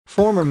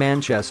Former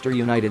Manchester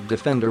United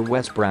defender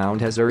Wes Brown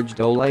has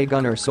urged Ole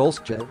Gunnar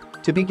Solskjaer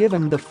to be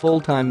given the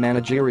full-time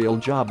managerial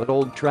job at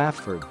Old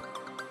Trafford.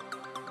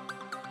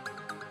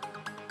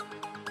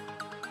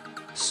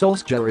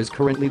 Solskjaer is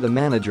currently the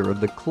manager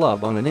of the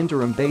club on an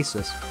interim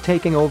basis,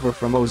 taking over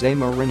from Jose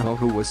Mourinho,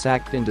 who was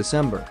sacked in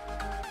December.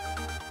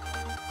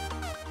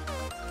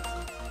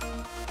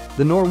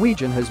 The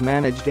Norwegian has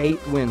managed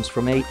 8 wins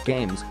from 8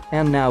 games,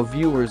 and now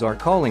viewers are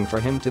calling for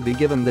him to be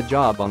given the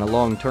job on a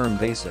long-term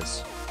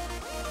basis.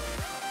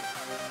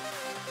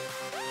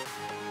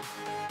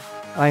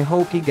 "I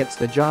hope he gets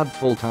the job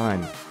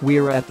full-time.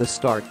 We're at the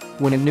start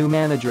when a new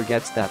manager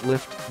gets that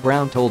lift,"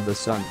 Brown told The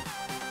Sun.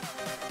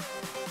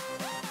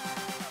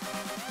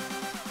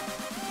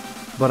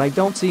 "But I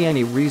don't see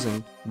any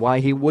reason why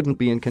he wouldn't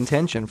be in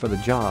contention for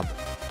the job.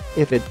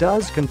 If it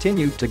does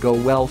continue to go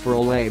well for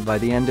Ole by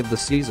the end of the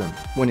season,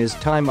 when his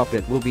time up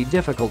it will be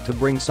difficult to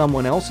bring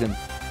someone else in."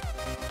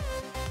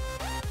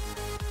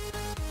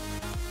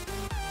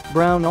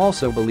 Brown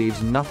also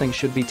believes nothing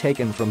should be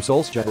taken from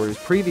Solskjaer's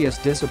previous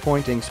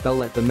disappointing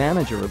spell at the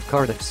manager of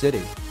Cardiff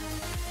City.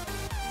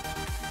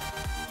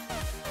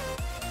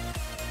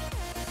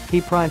 "He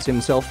prides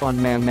himself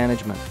on man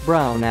management,"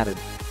 Brown added.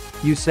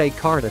 "You say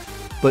Cardiff,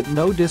 but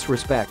no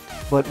disrespect,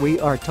 but we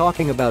are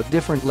talking about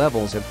different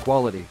levels of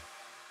quality.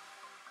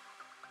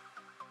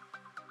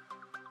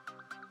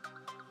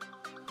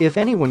 If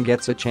anyone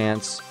gets a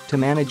chance to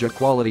manage a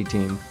quality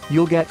team,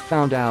 you'll get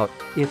found out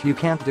if you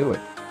can't do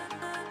it."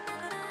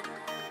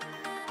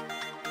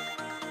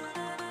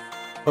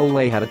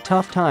 Ole had a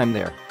tough time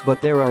there, but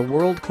there are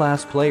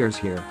world-class players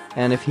here,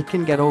 and if he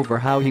can get over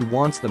how he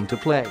wants them to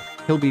play,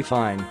 he'll be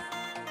fine.